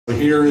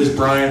here is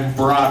Brian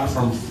Brock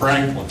from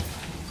Franklin.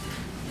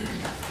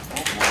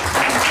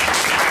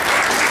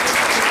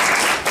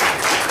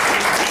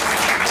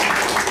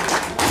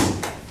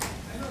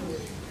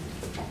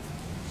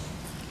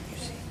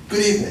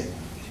 Good evening.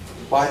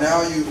 By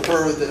now you've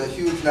heard that a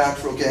huge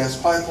natural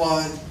gas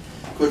pipeline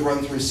could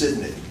run through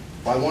Sidney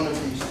by one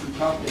of these two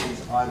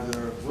companies,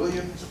 either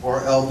Williams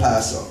or El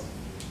Paso.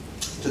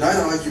 Tonight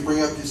I'd like to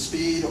bring up to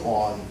speed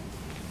on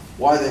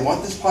why they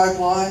want this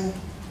pipeline,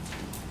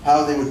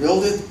 how they would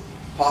build it,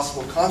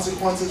 possible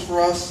consequences for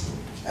us,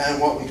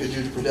 and what we could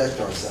do to protect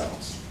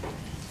ourselves.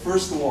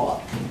 First, the why.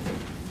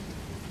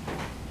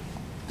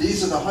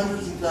 These are the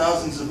hundreds and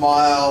thousands of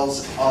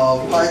miles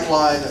of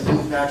pipeline that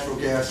move natural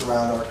gas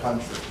around our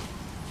country.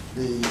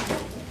 The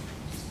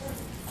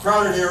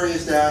crowded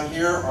areas down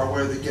here are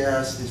where the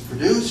gas is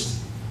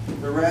produced.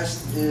 The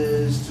rest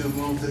is to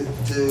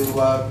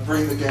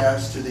bring the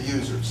gas to the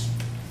users.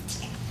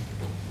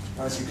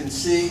 As you can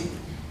see,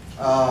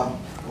 a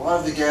lot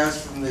of the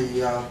gas from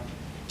the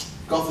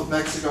Gulf of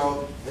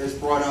Mexico is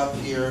brought up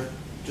here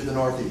to the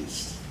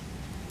northeast.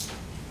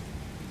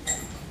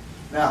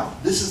 Now,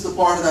 this is the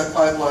part of that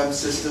pipeline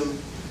system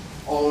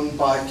owned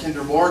by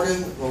Kinder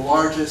Morgan, the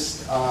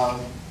largest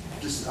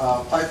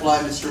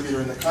pipeline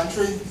distributor in the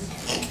country.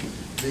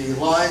 The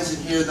lines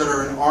in here that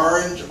are in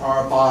orange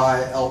are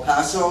by El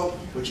Paso,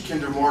 which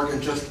Kinder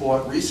Morgan just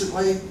bought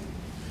recently.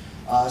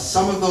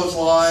 Some of those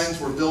lines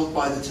were built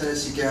by the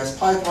Tennessee Gas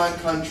Pipeline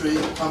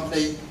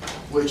Company,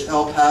 which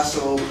El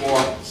Paso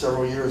bought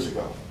several years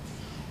ago.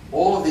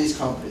 All of these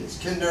companies,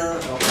 Kinder,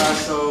 El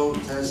Paso,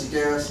 Tennessee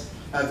Gas,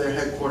 have their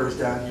headquarters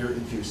down here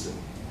in Houston.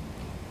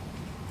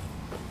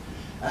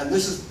 And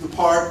this is the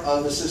part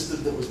of the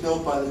system that was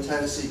built by the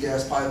Tennessee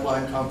Gas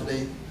Pipeline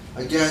Company.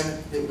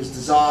 Again, it was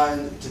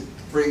designed to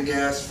bring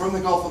gas from the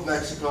Gulf of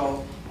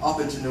Mexico up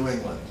into New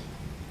England.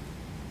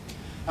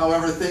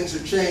 However, things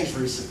have changed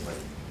recently.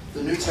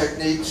 The new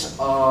techniques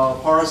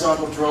of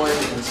horizontal drilling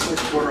and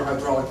slick-water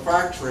hydraulic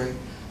fracturing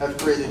have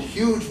created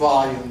huge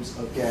volumes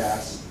of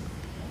gas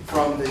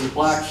from the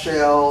black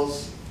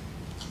shales,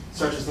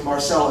 such as the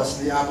Marcellus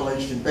and the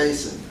Appalachian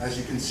Basin, as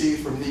you can see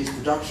from these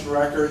production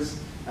records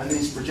and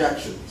these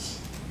projections.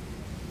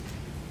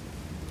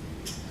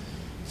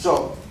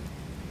 So,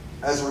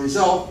 as a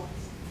result,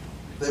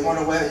 they want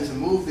a way to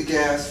move the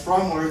gas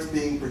from where it's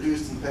being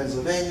produced in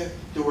Pennsylvania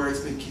to where it's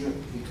going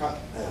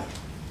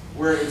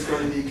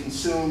to be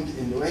consumed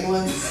in New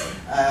England,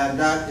 and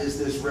that is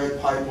this red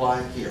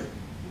pipeline here.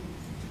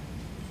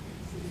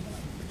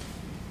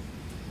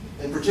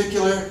 In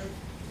particular,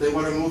 they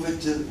want to move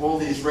it to all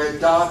these red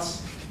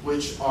dots,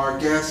 which are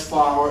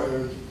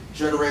gas-fired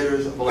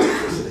generators of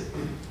electricity.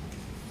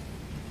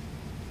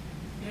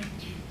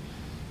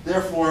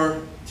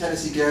 Therefore,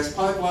 Tennessee Gas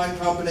Pipeline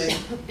Company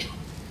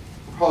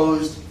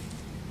proposed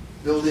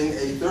building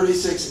a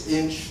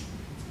 36-inch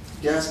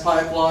gas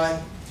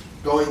pipeline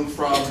going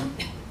from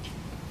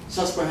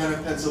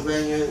Susquehanna,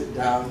 Pennsylvania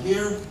down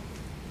here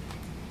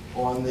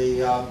on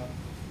the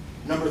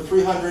number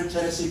 300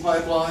 Tennessee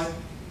pipeline,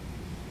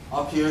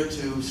 up here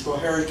to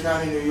Schoharie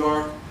County, New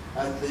York,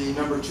 at the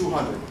number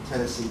 200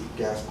 Tennessee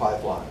gas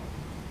pipeline.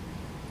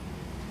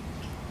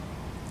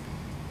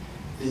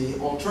 The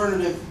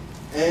alternative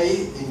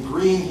A in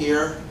green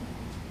here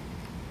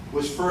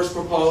was first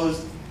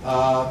proposed.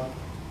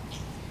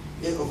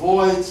 It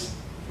avoids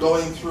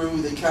going through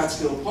the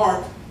Catskill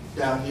Park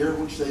down here,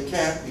 which they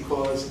can't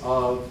because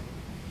of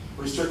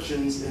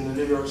restrictions in the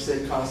New York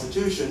State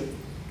Constitution.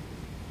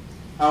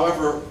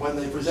 However, when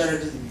they presented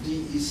to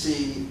the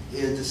DEC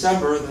in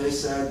December, they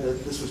said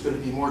that this was going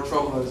to be more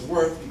trouble than it's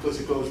worth because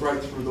it goes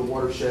right through the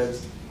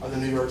watersheds of the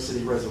New York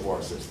City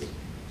reservoir system.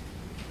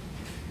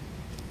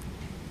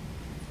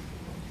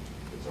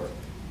 Sorry.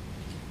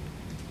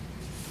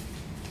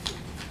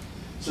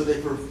 So they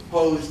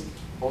proposed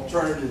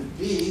alternative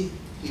B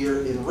here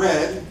in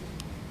red,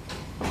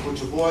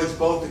 which avoids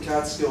both the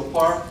Catskill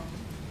Park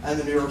and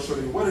the New York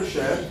City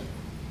watershed.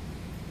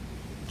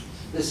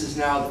 This is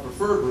now the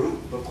preferred route.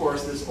 Of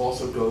course, this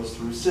also goes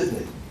through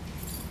Sidney.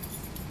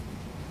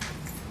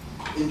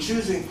 In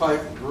choosing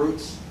pipe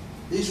routes,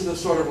 these are the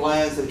sort of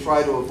lands they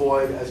try to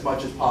avoid as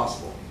much as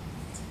possible.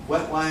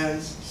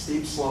 Wetlands,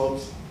 steep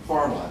slopes,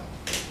 farmland.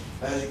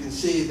 As you can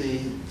see,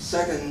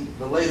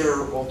 the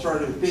later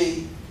alternative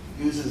B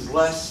uses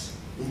less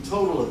in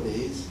total of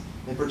these.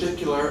 In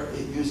particular,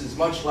 it uses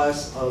much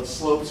less of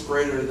slopes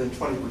greater than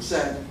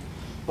 20%,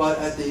 but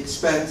at the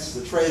expense,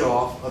 the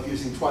trade-off of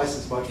using twice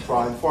as much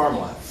prime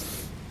farmland.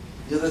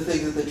 The other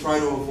thing that they try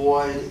to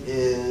avoid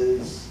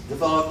is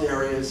developed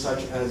areas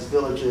such as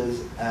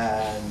villages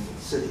and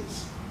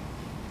cities.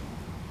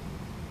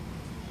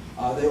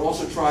 They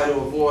also try to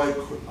avoid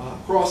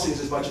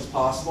crossings as much as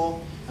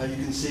possible, and you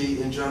can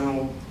see in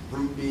general,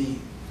 Route B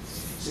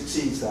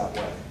succeeds that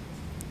way.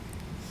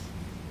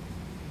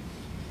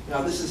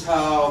 Now this is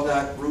how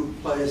that route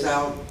plays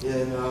out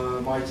in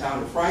my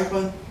town of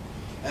Franklin.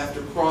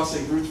 After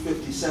crossing Route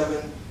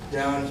 57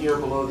 down here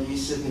below the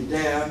East Sidney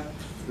Dam,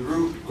 the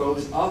route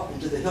goes up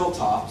into the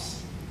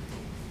hilltops,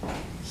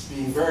 just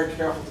being very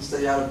careful to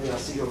stay out of the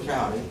Otsego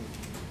County.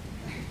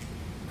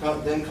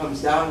 then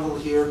comes down a little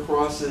here,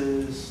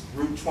 crosses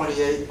Route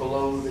 28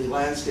 below the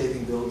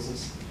landscaping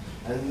buildings,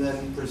 and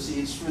then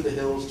proceeds through the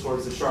hills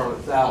towards the Charlotte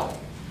Valley.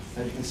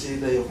 And you can see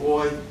they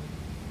avoid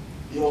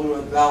the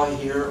Olney Valley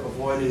here,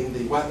 avoiding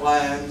the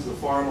wetlands, the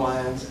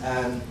farmlands,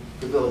 and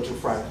the village of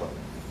Franklin.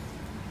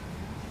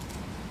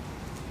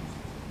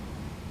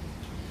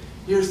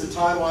 Here's the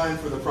timeline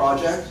for the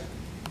project.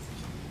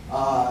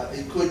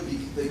 They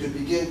could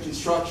begin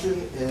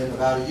construction in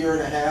about a year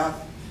and a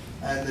half,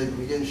 and they could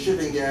begin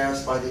shipping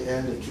gas by the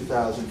end of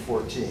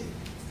 2014.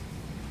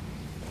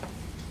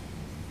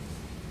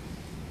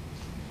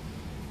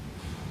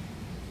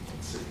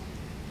 Let's see.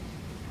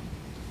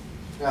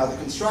 Now, the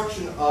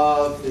construction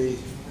of the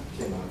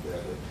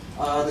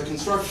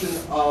construction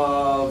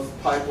of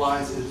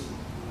pipelines is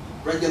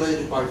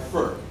regulated by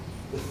FERC,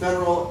 the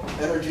Federal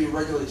Energy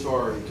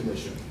Regulatory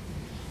Commission.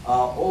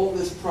 All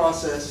this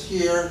process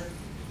here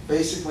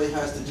basically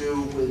has to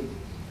do with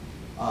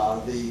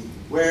the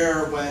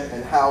where, when,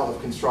 and how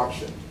of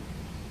construction.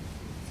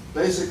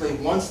 Basically,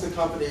 once the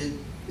company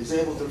is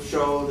able to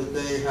show that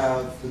they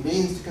have the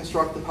means to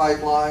construct the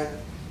pipeline,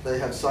 they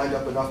have signed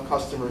up enough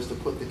customers to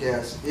put the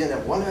gas in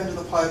at one end of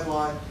the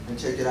pipeline and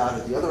take it out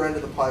at the other end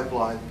of the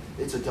pipeline,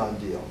 it's a done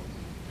deal,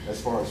 as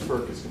far as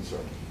FERC is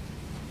concerned.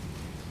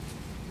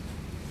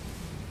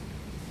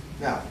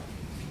 Now,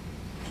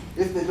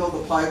 if they build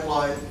the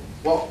pipeline,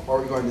 what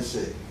are we going to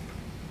see?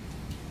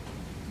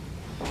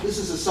 This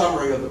is a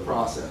summary of the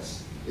process.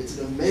 It's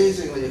an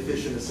amazingly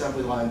efficient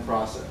assembly line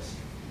process.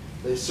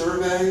 They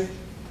survey,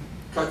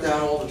 cut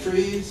down all the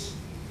trees,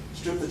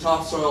 strip the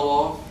topsoil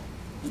off,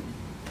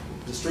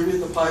 distribute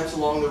the pipes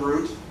along the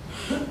route.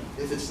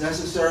 If it's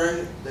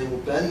necessary, they will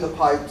bend the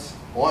pipes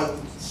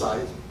on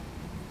site,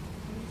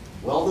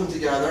 weld them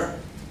together,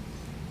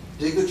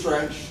 dig the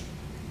trench,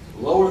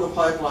 lower the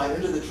pipeline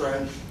into the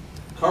trench,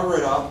 cover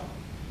it up.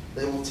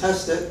 They will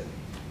test it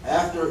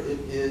after it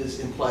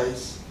is in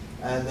place,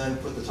 and then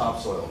put the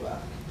topsoil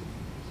back.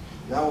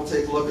 Now we'll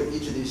take a look at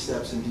each of these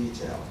steps in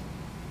detail.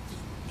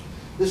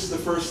 This is the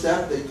first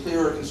step. They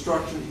clear a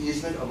construction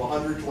easement of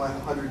 100 to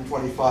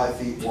 125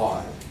 feet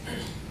wide.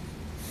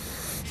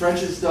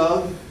 Trenches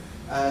dug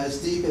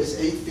as deep as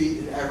 8 feet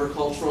in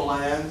agricultural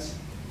lands,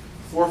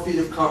 4 feet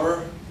of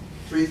cover,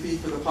 3 feet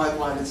for the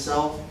pipeline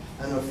itself,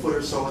 and a foot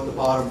or so at the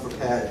bottom for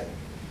padding.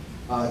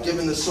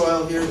 Given the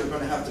soil here, they're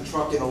going to have to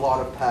truck in a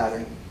lot of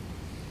padding.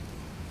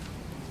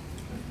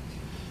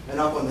 And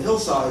up on the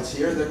hillsides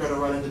here, they're going to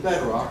run into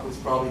bedrock, which is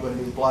probably going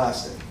to need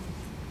blasting.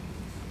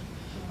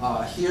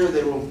 Here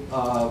they will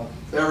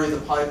bury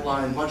the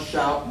pipeline much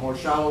more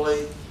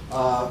shallowly,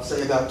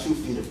 say about 2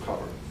 feet of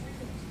cover.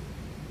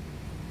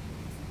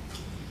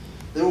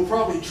 They will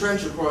probably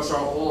trench across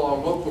all our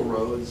local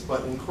roads,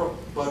 but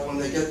when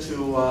they get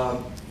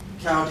to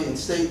county and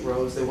state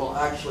roads, they will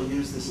actually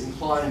use this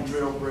inclined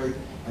drill rig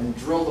and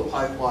drill the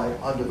pipeline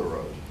under the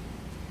road.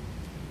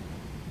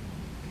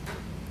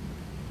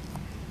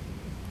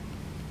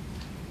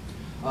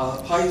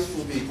 Pipes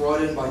will be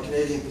brought in by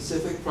Canadian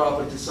Pacific,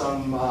 probably to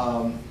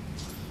some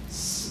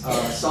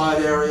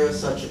side area,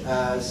 such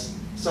as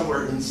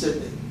somewhere in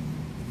Sydney.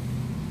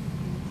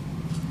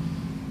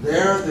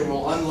 There, they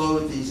will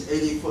unload these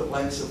 80-foot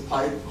lengths of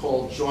pipe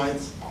called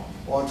joints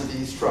onto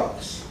these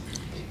trucks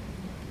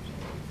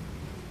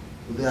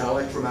with that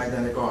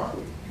electromagnetic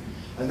arm.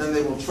 And then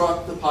they will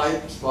truck the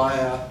pipes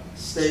via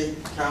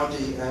state,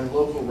 county, and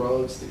local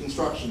roads to the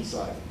construction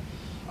site.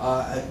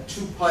 At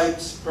 2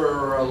 pipes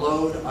per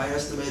load, I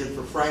estimated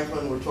for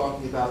Franklin, we're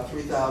talking about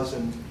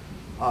 3,000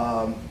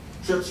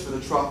 trips for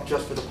the truck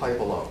just for the pipe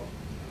alone.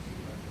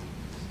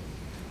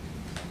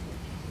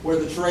 Where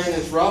the terrain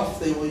is rough,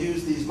 they will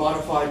use these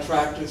modified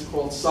tractors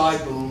called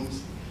side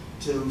booms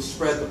to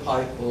spread the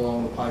pipe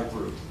along the pipe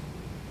route.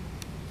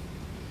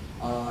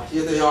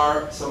 Here they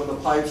are. Some of the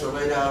pipes are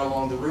laid out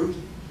along the route.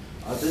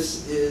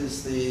 This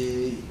is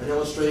an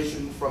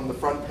illustration from the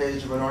front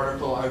page of an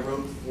article I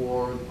wrote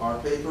for our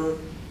paper,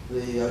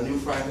 the New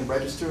Franklin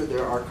Register.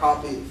 There are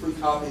free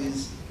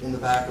copies in the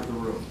back of the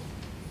room.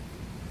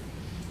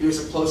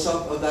 Here's a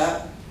close-up of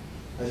that.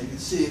 As you can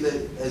see,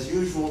 that as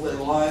usual, they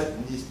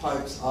line these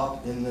pipes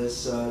up in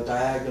this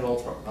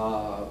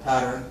diagonal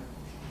pattern.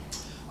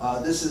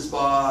 This is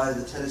by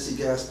the Tennessee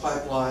Gas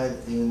Pipeline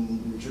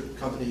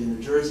Company in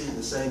New Jersey,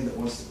 the same that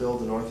wants to build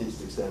the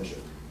Northeast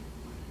Extension.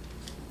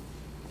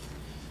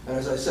 And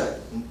as I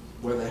said,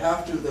 where they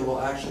have to, they will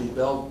actually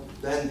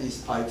bend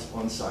these pipes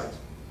on site.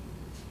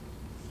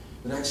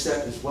 The next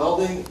step is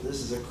welding.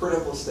 This is a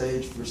critical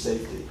stage for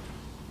safety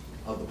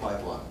of the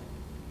pipeline.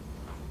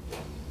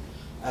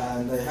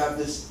 And they have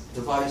this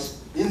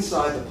device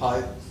inside the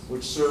pipe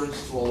which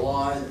serves to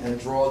align and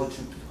draw the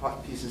 2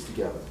 pieces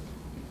together.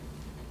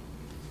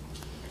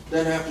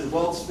 Then after the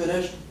weld's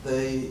finished,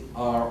 they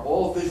are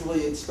all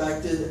visually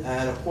inspected,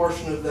 and a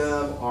portion of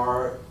them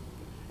are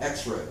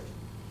X-ray.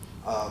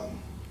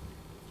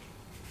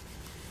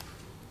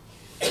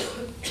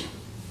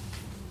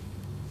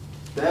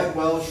 Bad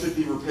welds should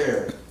be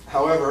repaired.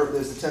 However,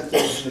 there's a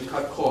temptation to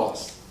cut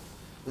costs.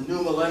 The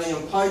new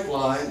Millennium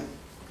Pipeline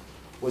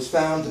was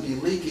found to be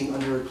leaking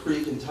under a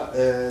creek in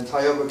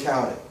Tioga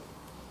County.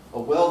 A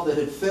well that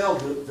had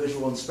failed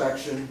visual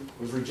inspection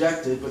was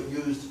rejected but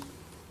used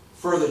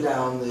further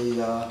down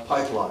the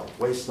pipeline,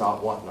 waste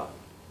not, want not.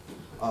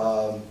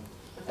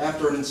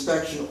 After an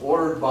inspection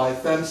ordered by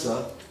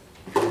PHMSA,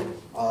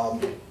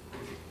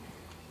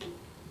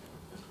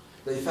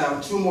 they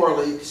found 2 more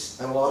leaks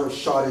and a lot of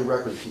shoddy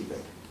record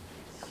keeping.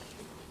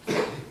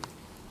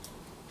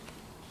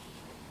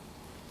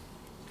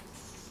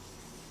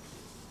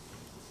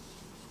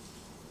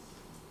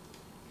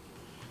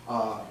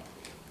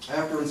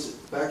 After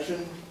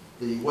inspection,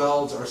 the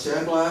welds are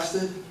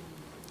sandblasted,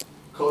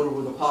 coated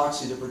with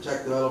epoxy to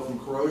protect the metal from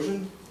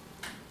corrosion,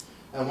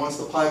 and once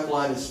the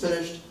pipeline is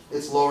finished,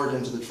 it's lowered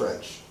into the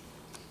trench.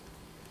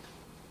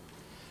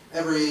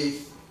 Every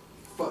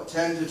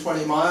 10 to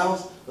 20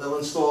 miles, they'll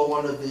install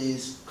one of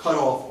these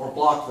cutoff or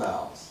block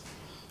valves.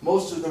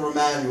 Most of them are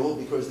manual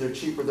because they're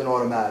cheaper than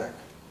automatic.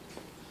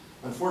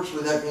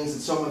 Unfortunately, that means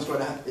that someone's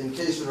going to, in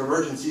case of an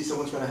emergency,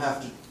 someone's going to have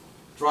to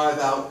drive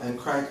out and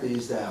crank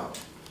these down.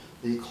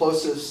 The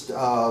closest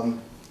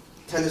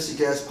Tennessee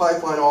Gas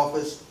Pipeline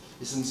office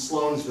is in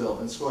Sloansville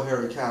in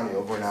Schoharie County,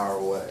 over an hour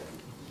away.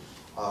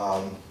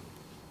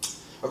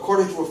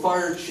 According to a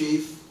fire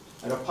chief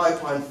at a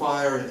pipeline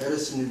fire in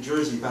Edison, New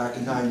Jersey back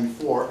in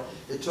 '94,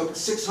 it took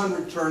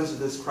 600 turns of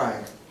this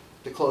crank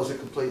to close it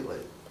completely,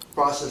 a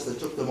process that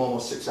took them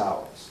almost 6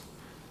 hours.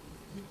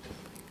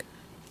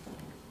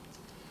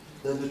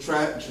 Then the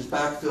trench is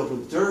backfilled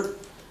with dirt.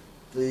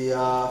 The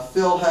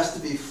fill has to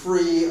be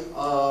free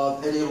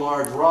of any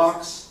large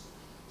rocks.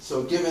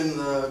 So given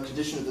the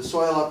condition of the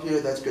soil up here,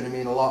 that's going to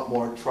mean a lot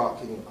more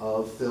trucking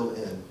of fill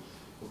in.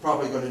 We're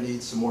probably going to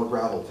need some more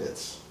gravel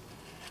pits.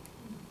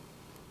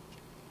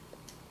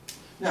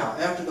 Now,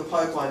 after the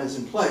pipeline is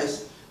in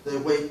place, they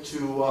wait to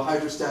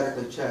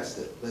hydrostatically test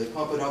it. They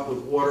pump it up with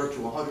water to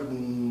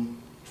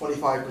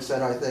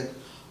 125%, I think,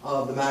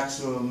 of the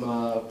maximum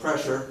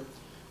pressure,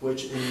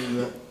 which in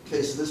the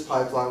case of this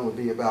pipeline would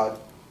be about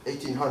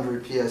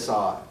 1,800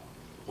 psi,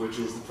 which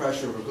is the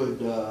pressure of a good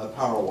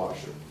power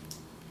washer.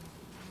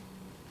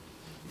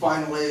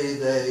 Finally,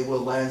 they will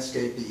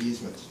landscape the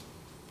easement.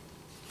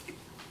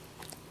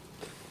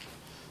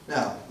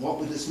 Now, what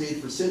would this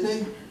mean for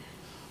Sidney?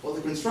 Well,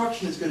 the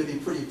construction is going to be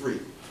pretty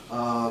brief.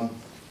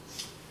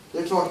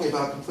 They're talking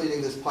about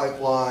completing this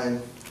pipeline,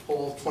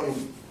 whole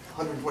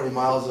 120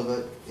 miles of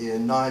it,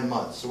 in 9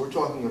 months. So we're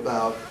talking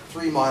about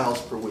 3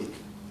 miles per week.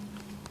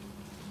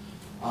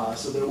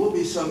 So there will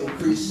be some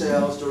increased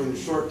sales during the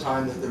short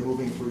time that they're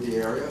moving through the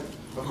area.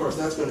 Of course,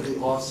 that's going to be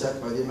offset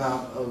by the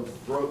amount of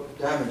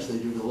damage they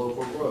do to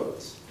local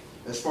roads.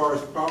 As far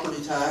as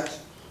property tax,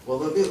 well,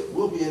 there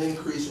will be an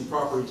increase in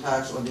property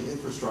tax on the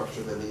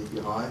infrastructure they leave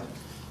behind.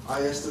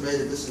 I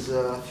estimated this is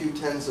a few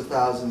tens of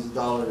thousands of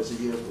dollars a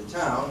year for the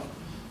town,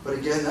 but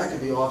again, that can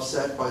be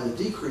offset by the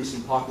decrease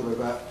in property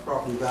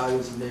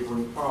values of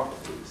neighboring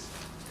properties.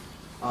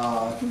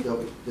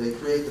 They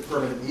create the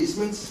permanent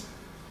easements.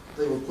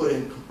 They will put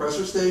in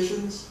compressor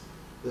stations.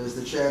 There's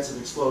the chance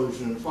of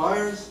explosion and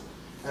fires,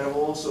 and it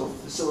will also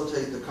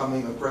facilitate the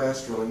coming of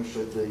grass drilling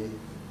should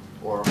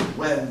or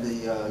when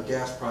the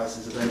gas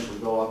prices eventually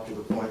go up to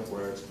the point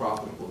where it's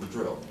profitable to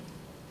drill.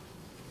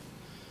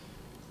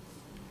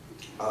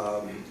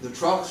 The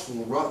trucks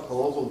will run the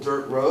local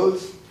dirt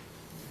roads.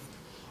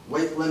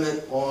 Weight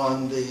limit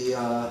on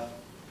the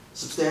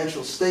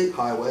substantial state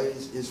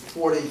highways is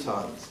 40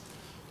 tons.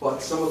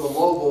 But some of the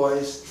low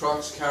boys,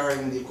 trucks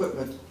carrying the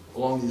equipment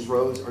along these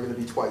roads, are going to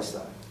be twice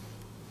that.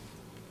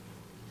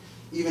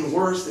 Even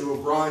worse, they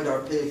will grind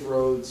our paved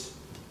roads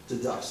to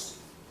dust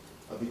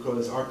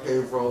because our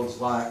paved roads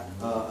lack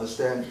a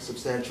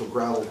substantial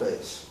gravel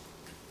base.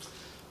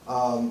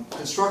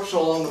 Construction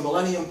along the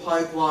Millennium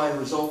Pipeline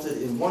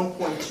resulted in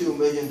 $1.2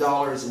 million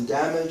in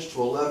damage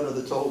to 11 of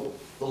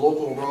the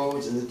local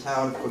roads in the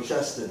town of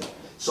Cocheston,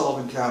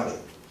 Sullivan County.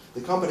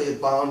 The company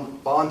had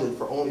bonded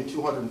for only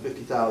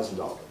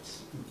 $250,000.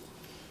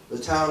 The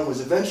town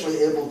was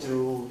eventually able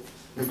to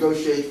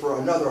negotiate for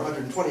another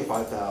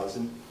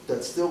 $125,000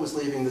 that still was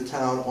leaving the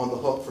town on the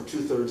hook for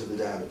 2/3 of the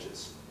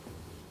damages.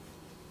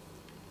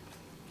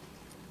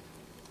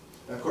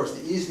 And of course,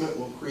 the easement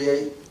will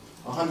create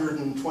a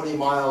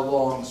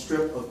 120-mile-long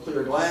strip of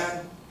cleared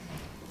land,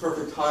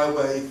 perfect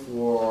highway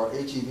for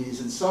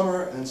ATVs in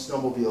summer and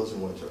snowmobiles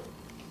in winter.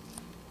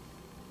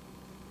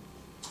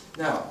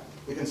 Now,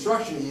 the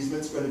construction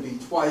easement is going to be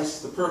twice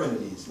the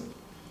permanent easement,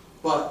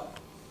 but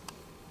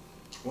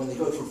when they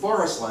go through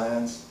forest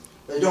lands,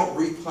 they don't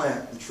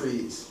replant the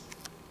trees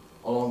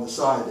along the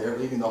side there,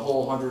 leaving the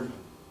whole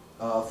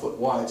 100-foot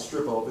wide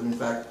strip open. In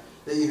fact,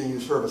 they even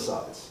use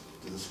herbicides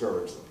to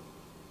discourage them.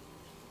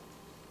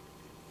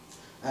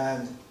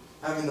 And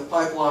having the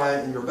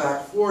pipeline in your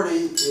back 40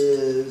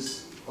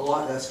 is a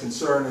lot less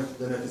concern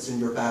than if it's in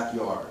your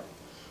backyard.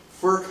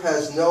 FERC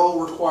has no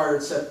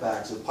required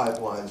setbacks of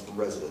pipelines from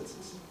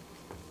residences.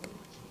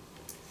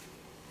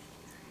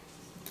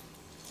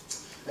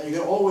 And you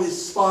can always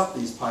spot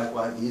these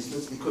pipeline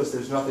easements because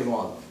there's nothing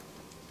on them.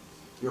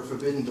 You're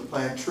forbidden to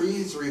plant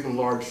trees or even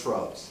large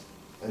shrubs.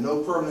 and no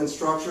permanent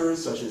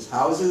structures such as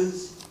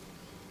houses,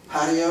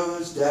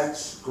 patios,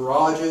 decks,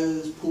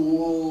 garages,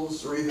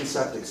 pools, or even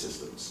septic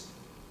systems.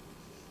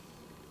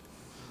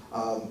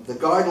 The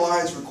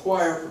guidelines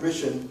require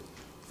permission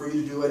for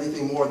you to do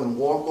anything more than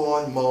walk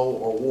on, mow,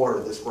 or water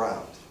this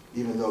ground,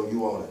 even though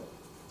you own it.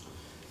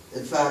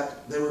 In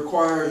fact, they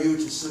require you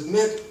to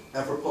submit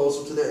a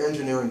proposal to their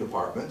engineering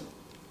department.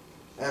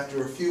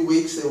 After a few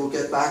weeks, they will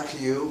get back to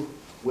you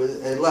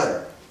with a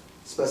letter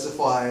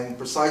specifying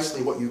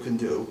precisely what you can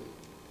do.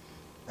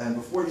 And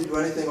before you do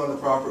anything on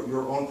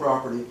your own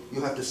property,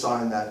 you have to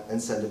sign that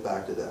and send it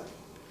back to them.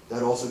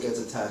 That also gets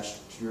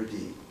attached to your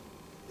deed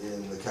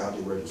in the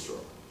county registrar.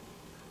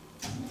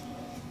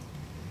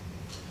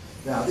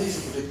 Now, these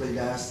are particularly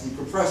nasty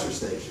compressor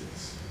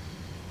stations.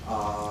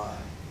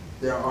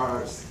 There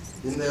are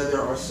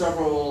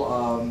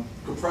several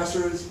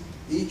compressors,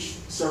 each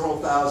several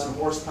thousand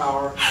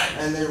horsepower,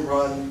 and they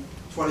run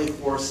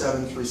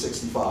 24/7,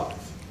 365.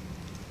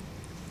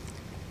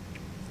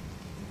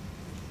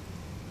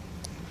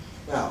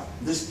 Now,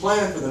 this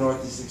plan for the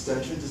Northeast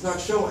Extension does not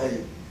show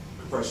any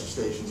compressor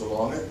stations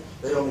along it.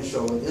 They only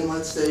show an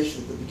inlet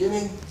station at the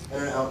beginning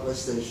and an outlet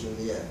station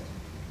in the end.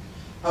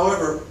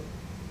 However,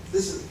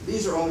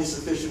 these are only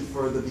sufficient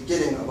for the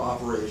beginning of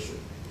operation.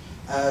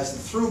 As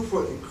the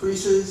throughput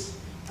increases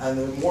and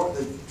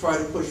they try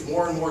to push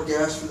more and more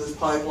gas through this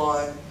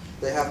pipeline,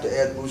 they have to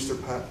add booster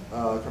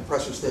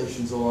compressor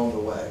stations along the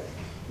way,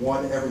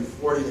 one every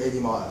 40 to 80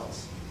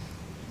 miles.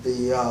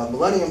 The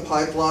Millennium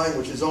Pipeline,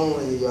 which is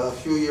only a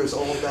few years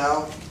old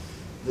now,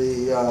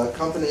 the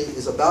company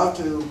is about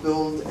to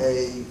build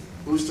a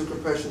booster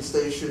compression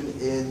station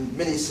in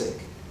Minisink,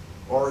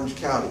 Orange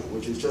County,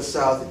 which is just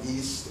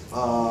southeast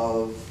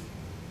of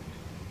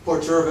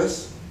Port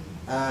Jervis,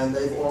 and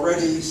they've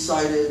already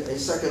sited a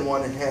second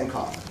one in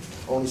Hancock,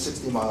 only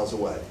 60 miles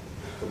away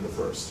from the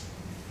first.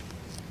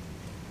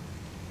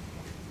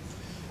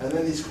 And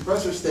then these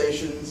compressor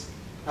stations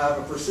have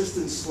a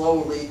persistent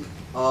slow leak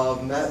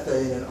of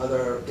methane and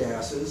other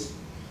gases.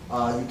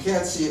 You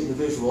can't see it in the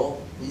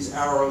visual. These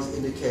arrows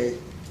indicate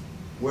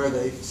where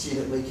they've seen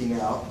it leaking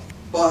out.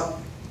 But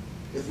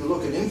if you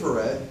look at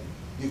infrared,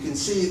 you can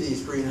see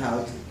these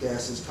greenhouse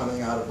gases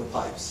coming out of the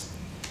pipes.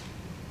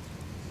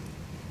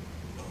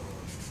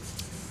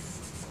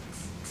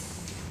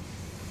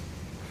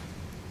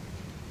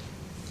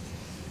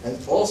 And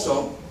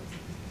also,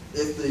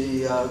 if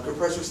the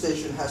compressor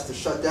station has to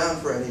shut down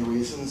for any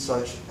reason,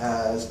 such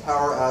as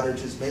power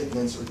outages,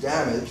 maintenance, or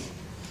damage,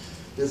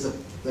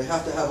 they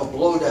have to have a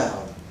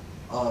blowdown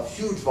of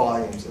huge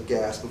volumes of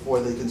gas before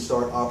they can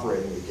start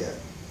operating again.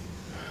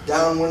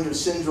 Downwinder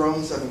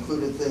syndromes have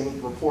included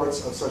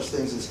reports of such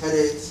things as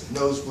headaches,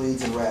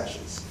 nosebleeds, and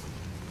rashes.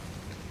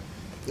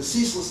 The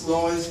ceaseless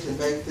noise can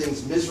make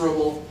things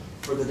miserable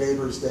for the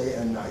neighbors day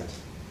and night.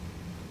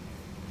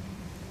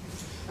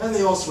 And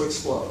they also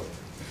explode.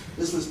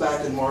 This was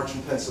back in March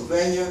in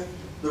Pennsylvania.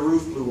 The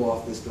roof blew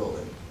off this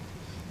building.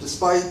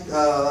 Despite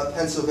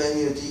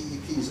Pennsylvania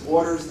DEP's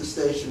orders, the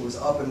station was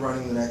up and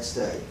running the next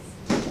day.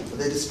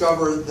 They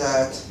discovered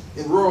that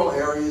in rural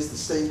areas, the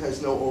state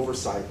has no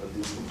oversight of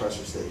these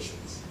compressor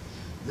stations.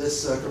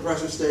 This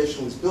compressor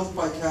station was built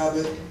by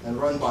Cabot and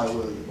run by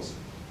Williams.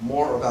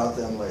 More about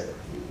them later.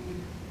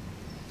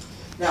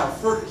 Now,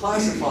 FERC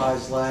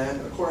classifies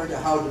land according to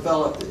how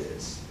developed it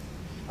is.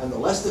 And the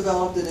less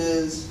developed it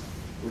is,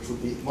 which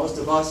would be most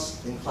of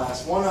us in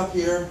class 1 up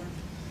here,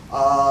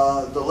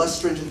 the less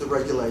stringent the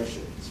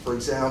regulations. For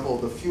example,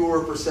 the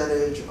fewer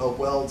percentage of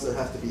welds that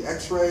have to be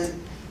x-rayed,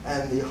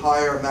 and the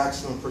higher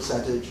maximum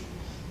percentage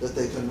that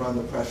they can run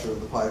the pressure of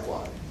the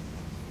pipeline.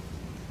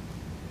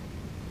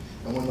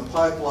 And when the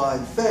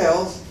pipeline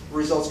fails, the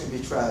results can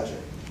be tragic.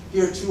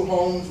 Here, 2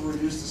 homes were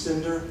reduced to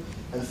cinder,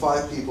 and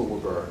 5 people were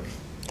burned.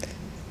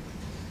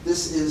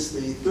 This is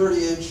the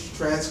 30-inch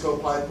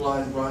Transco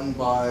pipeline run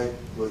by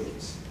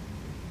Williams.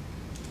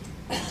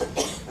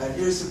 And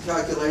here's some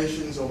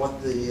calculations on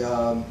what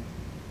the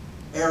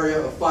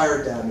area of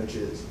fire damage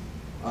is.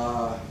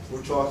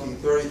 We're talking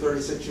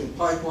 36-inch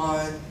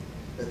pipeline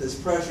at this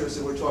pressure,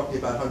 so we're talking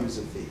about hundreds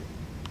of feet.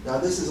 Now,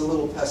 this is a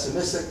little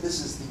pessimistic. This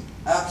is the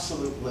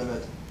absolute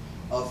limit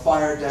of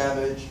fire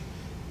damage,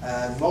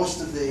 and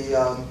most of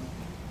the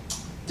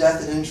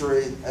death and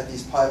injury at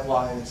these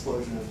pipeline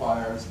explosion and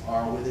fires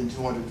are within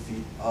 200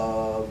 feet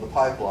of the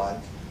pipeline.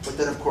 But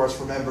then, of course,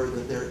 remember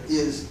that there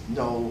is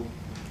no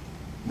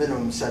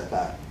minimum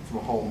setback from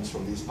homes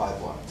from these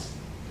pipelines.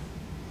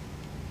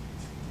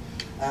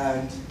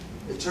 And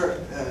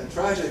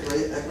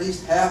tragically, at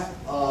least half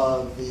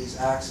of these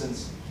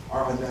accidents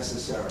are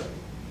unnecessary.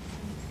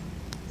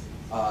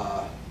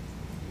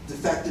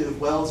 Defective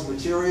welds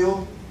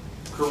material,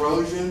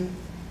 corrosion,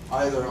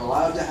 either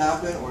allowed to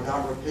happen or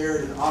not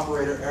repaired, and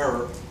operator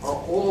error are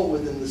all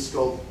within the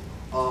scope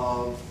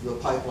of the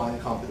pipeline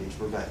company to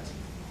prevent.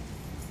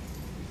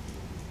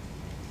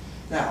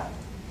 Now,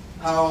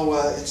 how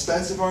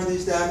expensive are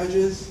these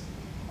damages?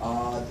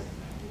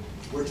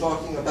 We're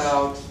talking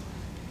about,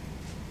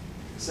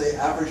 say,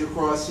 average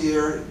across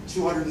here,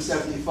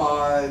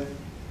 275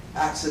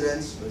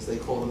 accidents, as they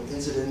call them,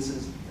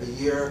 incidences a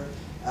year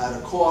at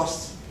a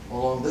cost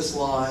along this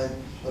line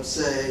of,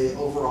 say,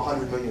 over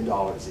 $100 million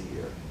a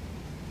year.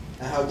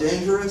 And how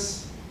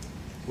dangerous?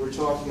 We're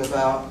talking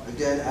about,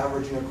 again,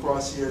 averaging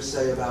across here,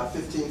 say, about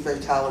 15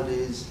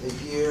 fatalities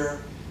a year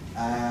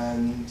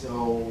and,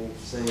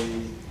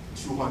 say,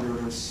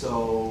 200 or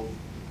so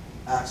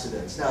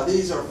accidents. Now,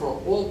 these are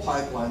for all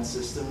pipeline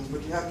systems,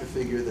 but you have to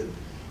figure that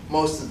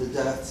most of the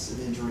deaths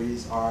and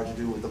injuries are to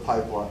do with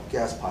the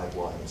gas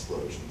pipeline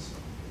explosions.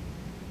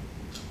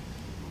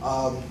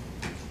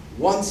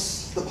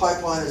 Once the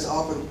pipeline is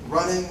up and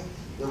running,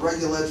 the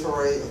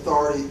regulatory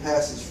authority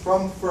passes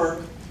from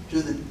FERC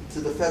to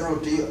the federal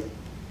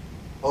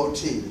DOT,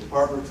 the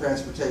Department of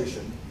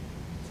Transportation,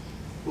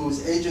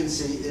 whose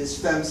agency is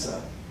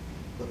PHMSA,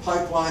 the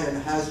Pipeline and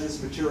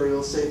Hazardous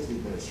Materials Safety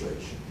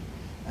Administration.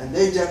 And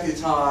they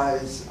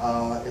deputize,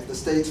 if the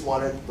states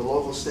want it, the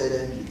local state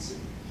agency,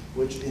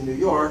 which in New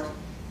York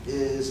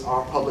is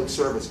our Public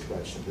Service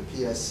Commission, the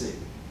PSC.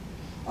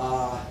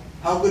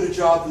 How good a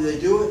job do they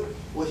do it?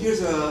 Well, here's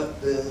the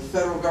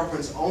federal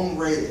government's own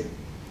rating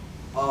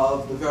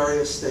of the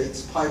various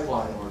states'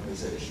 pipeline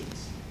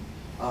organizations.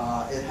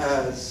 It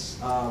has,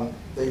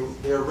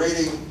 they're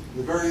rating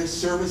the various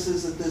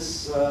services that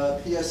this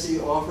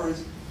PSC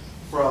offers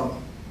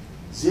from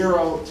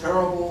 0,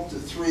 terrible, to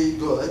 3,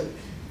 good.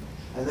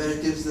 And then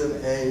it gives them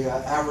an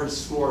average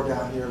score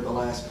down here in the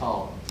last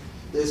column.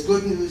 There's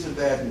good news and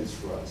bad news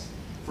for us.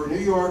 For New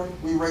York,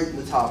 we rate in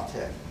the top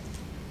 10.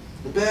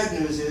 The bad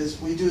news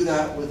is we do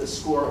that with a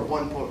score of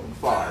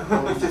 1.5,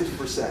 only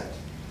 50%.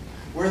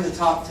 We're in the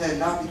top 10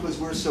 not because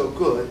we're so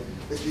good,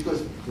 it's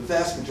because the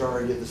vast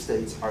majority of the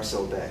states are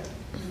so bad.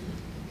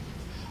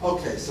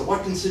 Okay, so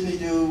what can Sidney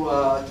do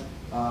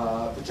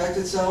to protect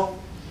itself?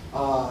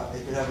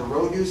 It can have a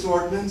road use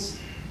ordinance,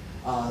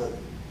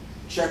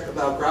 check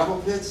about gravel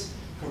pits,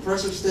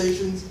 compressor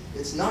stations.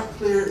 It's not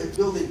clear if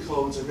building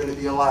codes are going to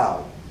be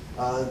allowed.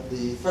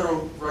 The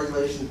federal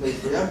regulations may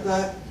preempt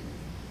that.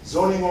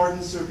 Zoning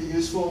ordinances would be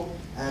useful,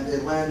 and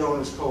a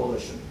landowners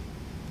coalition.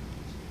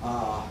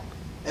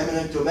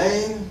 Eminent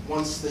domain,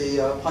 once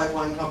the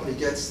pipeline company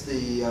gets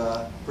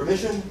the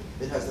permission,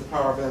 it has the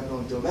power of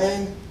eminent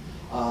domain.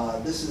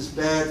 This is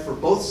bad for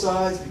both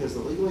sides because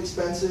of the legal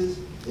expenses.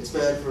 It's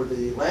bad for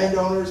the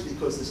landowners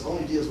because this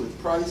only deals with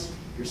price.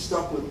 You're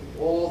stuck with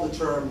all the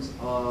terms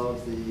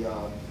of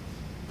the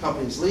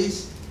company's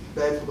lease.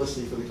 Bad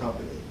publicity for the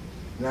company.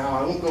 Now,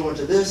 I won't go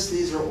into this.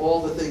 These are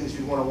all the things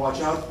you want to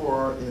watch out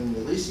for in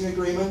the leasing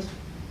agreement.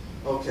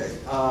 Okay,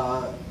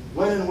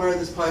 when and where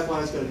this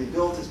pipeline is going to be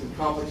built has been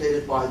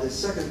complicated by this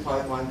second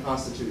pipeline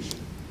constitution.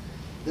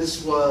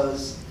 This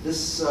was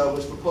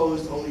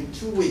proposed only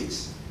 2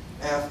 weeks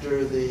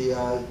after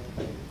the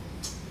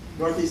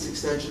Northeast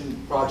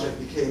Extension project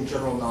became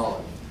general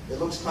knowledge. It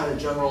looks kind of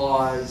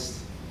generalized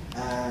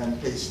and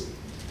pasty.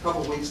 A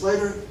couple weeks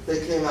later,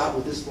 they came out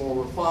with this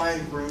more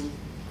refined route,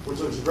 which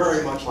looks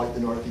very much like the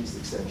Northeast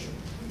Extension.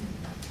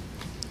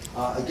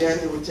 Again,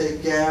 it would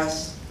take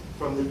gas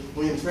from the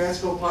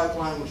Williams-Transco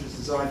pipeline, which is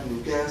designed to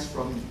move gas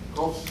from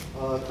Gulf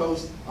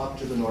Coast up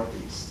to the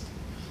Northeast.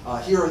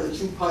 Here are the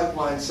two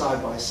pipelines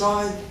side by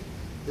side.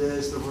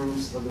 There's the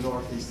routes of the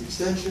Northeast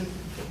Extension.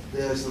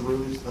 There's the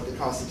route of the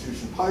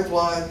Constitution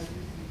pipeline.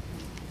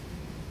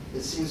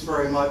 It seems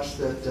very much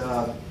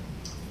that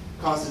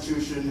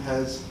Constitution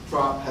has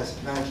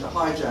managed to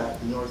hijack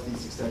the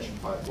Northeast Extension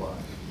pipeline.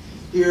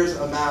 Here's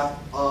a map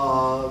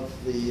of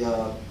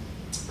the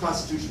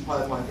Constitution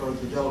pipeline going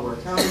through Delaware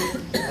County.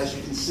 As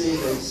you can see,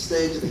 they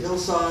stay to the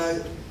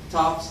hillside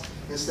tops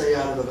and stay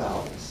out of the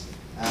valleys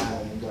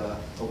and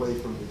away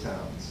from the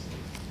towns.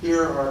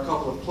 Here are a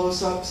couple of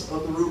close-ups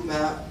of the route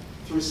map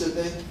through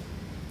Sidney.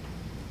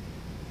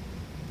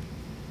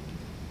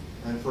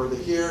 And further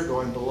here,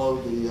 going below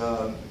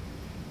the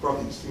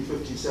Brookings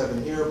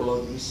 357 here,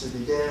 below the East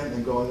Sidney Dam,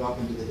 and going up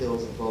into the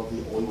hills above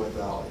the Olivet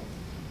Valley.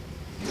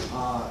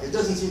 It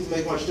doesn't seem to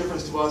make much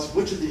difference to us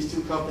which of these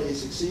two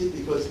companies succeed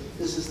because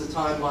this is the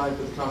timeline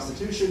for the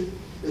Constitution.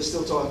 They're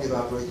still talking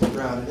about breaking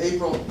ground in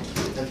April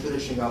and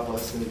finishing up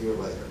less than a year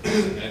later.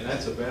 And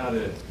that's about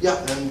it. Yeah,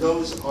 and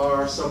those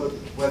are some of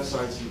the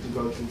websites you can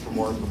go to for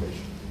more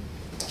information.